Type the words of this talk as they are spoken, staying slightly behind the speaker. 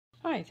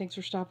Hi, thanks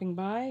for stopping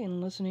by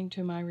and listening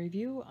to my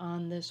review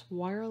on this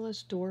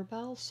wireless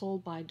doorbell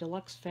sold by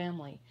Deluxe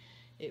Family.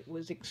 It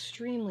was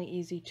extremely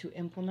easy to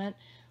implement.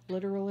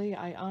 Literally,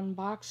 I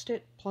unboxed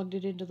it, plugged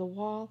it into the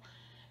wall,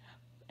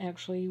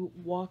 actually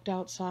walked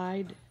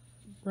outside,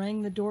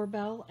 rang the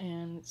doorbell,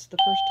 and it's the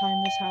first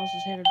time this house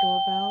has had a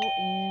doorbell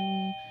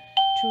in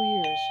 2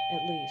 years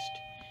at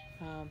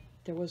least.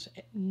 There was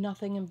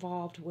nothing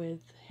involved with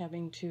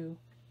having to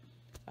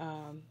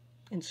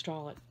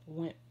install it.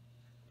 Went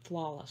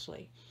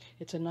flawlessly.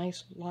 It's a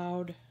nice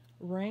loud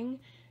ring.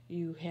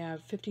 You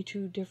have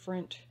 52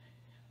 different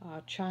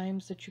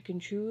chimes that you can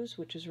choose,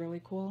 which is really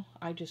cool.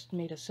 I just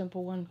made a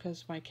simple one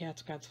because my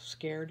cats got so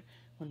scared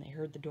when they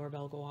heard the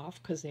doorbell go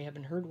off because they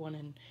haven't heard one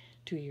in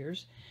 2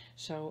 years.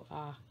 So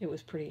it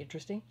was pretty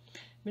interesting.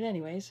 But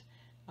anyways,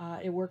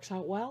 it works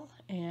out well,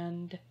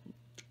 and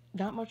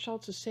not much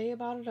else to say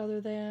about it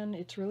other than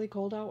it's really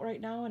cold out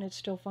right now and it's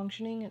still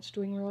functioning. It's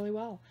doing really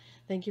well.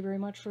 Thank you very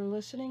much for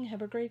listening.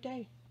 Have a great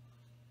day.